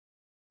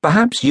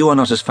Perhaps you are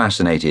not as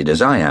fascinated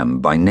as I am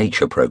by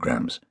nature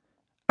programs,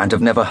 and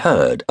have never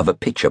heard of a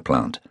pitcher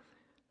plant.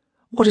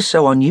 What is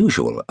so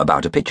unusual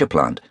about a pitcher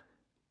plant?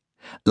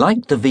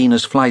 Like the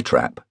Venus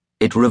flytrap,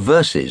 it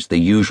reverses the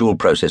usual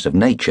process of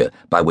nature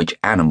by which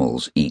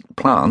animals eat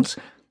plants,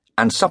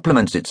 and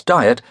supplements its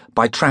diet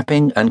by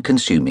trapping and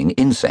consuming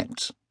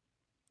insects.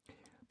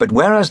 But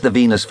whereas the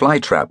Venus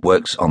flytrap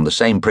works on the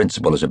same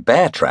principle as a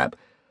bear trap,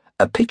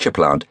 a pitcher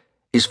plant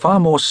is far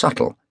more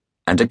subtle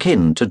and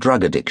akin to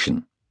drug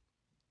addiction.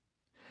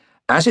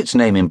 As its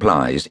name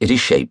implies, it is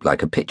shaped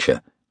like a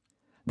pitcher.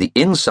 The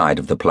inside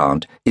of the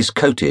plant is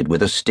coated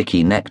with a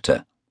sticky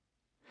nectar.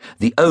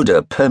 The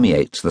odor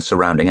permeates the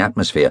surrounding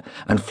atmosphere,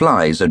 and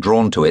flies are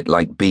drawn to it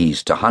like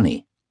bees to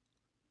honey.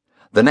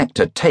 The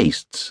nectar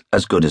tastes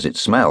as good as it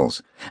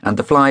smells, and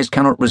the flies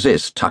cannot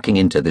resist tucking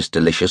into this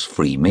delicious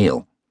free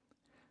meal.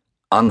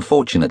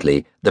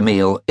 Unfortunately, the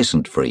meal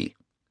isn't free.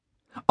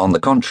 On the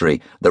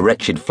contrary, the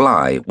wretched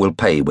fly will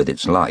pay with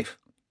its life.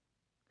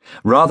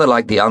 Rather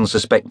like the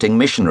unsuspecting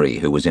missionary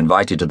who was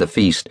invited to the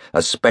feast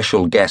as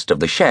special guest of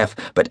the chef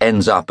but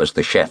ends up as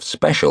the chef's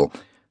special,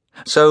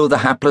 so the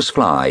hapless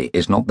fly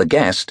is not the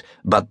guest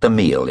but the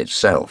meal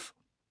itself.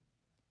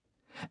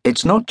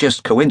 It's not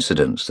just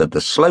coincidence that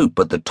the slope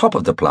at the top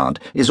of the plant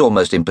is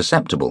almost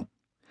imperceptible,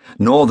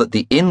 nor that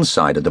the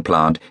inside of the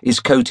plant is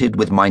coated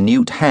with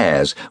minute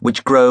hairs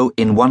which grow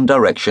in one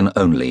direction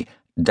only,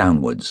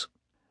 downwards.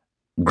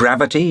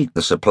 Gravity,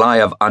 the supply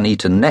of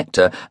uneaten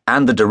nectar,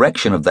 and the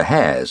direction of the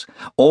hairs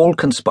all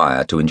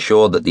conspire to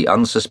ensure that the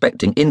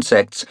unsuspecting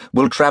insects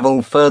will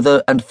travel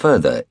further and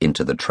further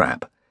into the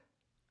trap.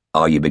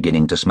 Are you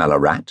beginning to smell a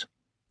rat?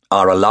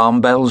 Are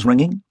alarm bells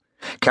ringing?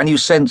 Can you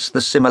sense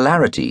the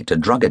similarity to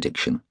drug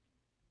addiction?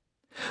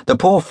 The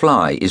poor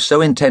fly is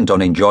so intent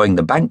on enjoying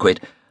the banquet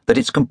that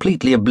it's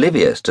completely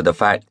oblivious to the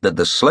fact that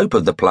the slope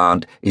of the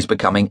plant is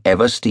becoming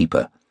ever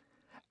steeper,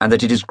 and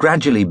that it is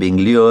gradually being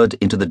lured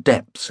into the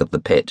depths of the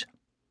pit.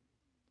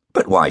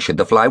 But why should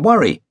the fly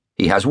worry?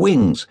 He has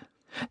wings.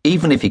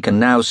 Even if he can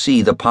now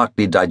see the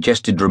partly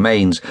digested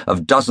remains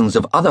of dozens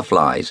of other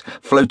flies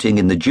floating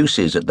in the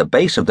juices at the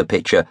base of the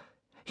pitcher,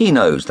 he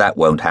knows that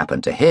won't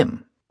happen to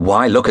him.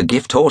 Why look a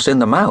gift horse in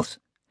the mouth?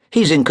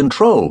 He's in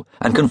control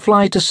and can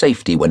fly to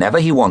safety whenever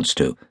he wants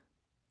to.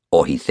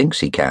 Or he thinks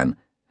he can.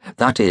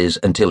 That is,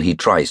 until he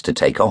tries to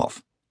take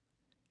off.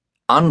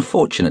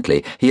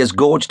 Unfortunately, he has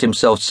gorged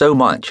himself so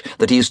much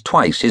that he is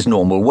twice his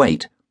normal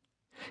weight.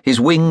 His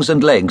wings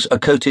and legs are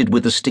coated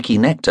with the sticky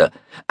nectar,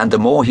 and the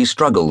more he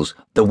struggles,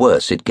 the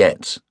worse it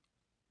gets.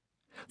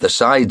 The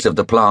sides of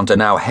the plant are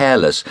now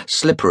hairless,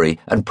 slippery,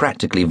 and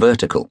practically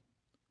vertical.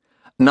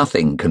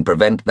 Nothing can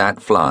prevent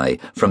that fly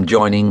from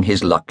joining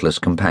his luckless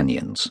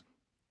companions.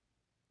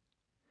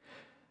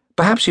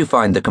 Perhaps you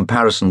find the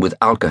comparison with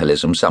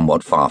alcoholism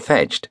somewhat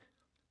far-fetched,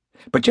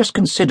 but just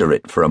consider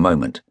it for a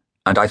moment,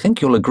 and I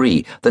think you'll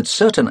agree that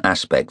certain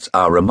aspects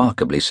are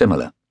remarkably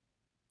similar.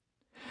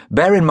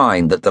 Bear in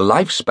mind that the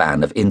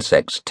lifespan of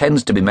insects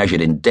tends to be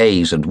measured in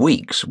days and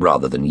weeks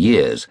rather than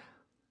years.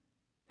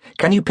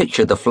 Can you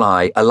picture the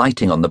fly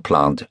alighting on the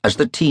plant as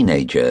the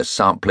teenager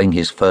sampling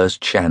his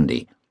first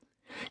shandy?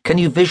 Can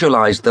you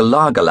visualize the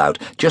lager lout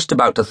just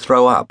about to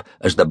throw up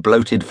as the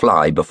bloated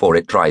fly before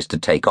it tries to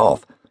take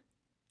off?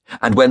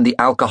 And when the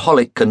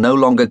alcoholic can no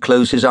longer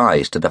close his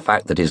eyes to the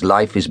fact that his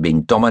life is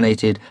being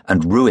dominated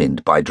and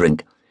ruined by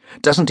drink,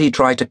 doesn't he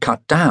try to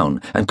cut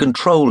down and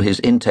control his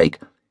intake,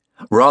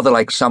 rather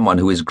like someone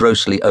who is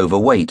grossly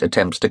overweight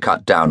attempts to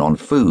cut down on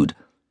food?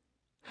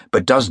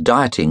 But does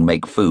dieting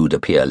make food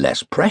appear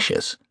less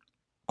precious?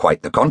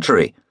 Quite the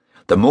contrary.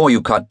 The more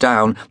you cut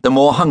down, the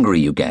more hungry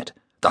you get.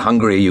 The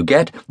hungrier you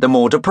get, the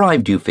more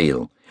deprived you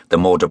feel. The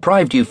more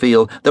deprived you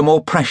feel, the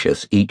more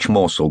precious each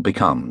morsel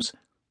becomes.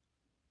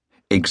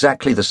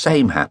 Exactly the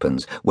same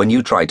happens when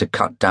you try to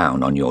cut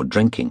down on your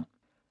drinking.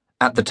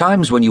 At the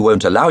times when you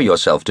won't allow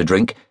yourself to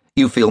drink,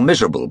 you feel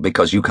miserable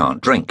because you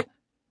can't drink.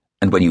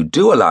 And when you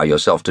do allow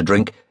yourself to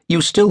drink,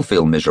 you still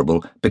feel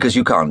miserable because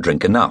you can't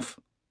drink enough.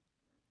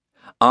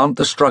 Aren't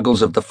the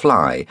struggles of the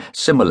fly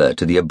similar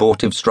to the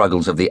abortive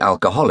struggles of the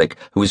alcoholic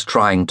who is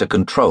trying to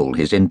control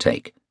his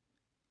intake?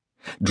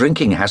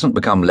 Drinking hasn't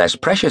become less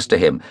precious to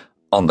him.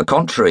 On the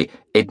contrary,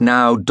 it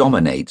now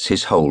dominates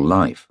his whole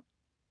life.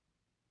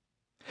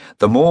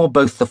 The more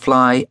both the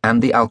fly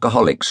and the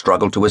alcoholic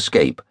struggle to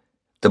escape,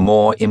 the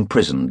more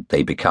imprisoned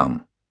they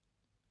become.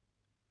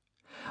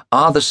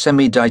 Are the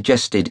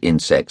semi-digested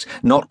insects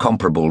not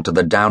comparable to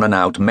the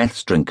down-and-out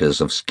meth drinkers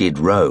of Skid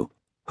Row,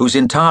 whose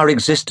entire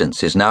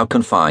existence is now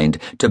confined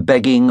to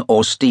begging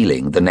or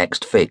stealing the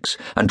next fix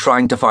and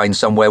trying to find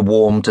somewhere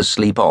warm to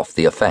sleep off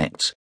the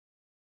effects?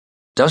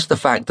 Does the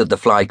fact that the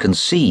fly can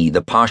see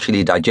the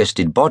partially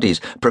digested bodies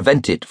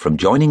prevent it from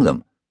joining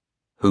them?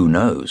 Who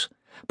knows?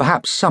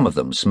 Perhaps some of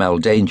them smell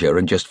danger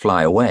and just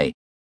fly away.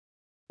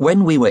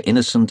 When we were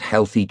innocent,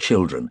 healthy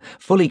children,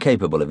 fully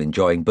capable of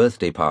enjoying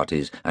birthday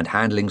parties and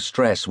handling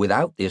stress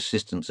without the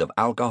assistance of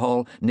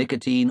alcohol,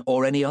 nicotine,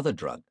 or any other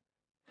drug,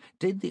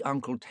 did the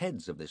Uncle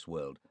Teds of this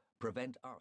world prevent us?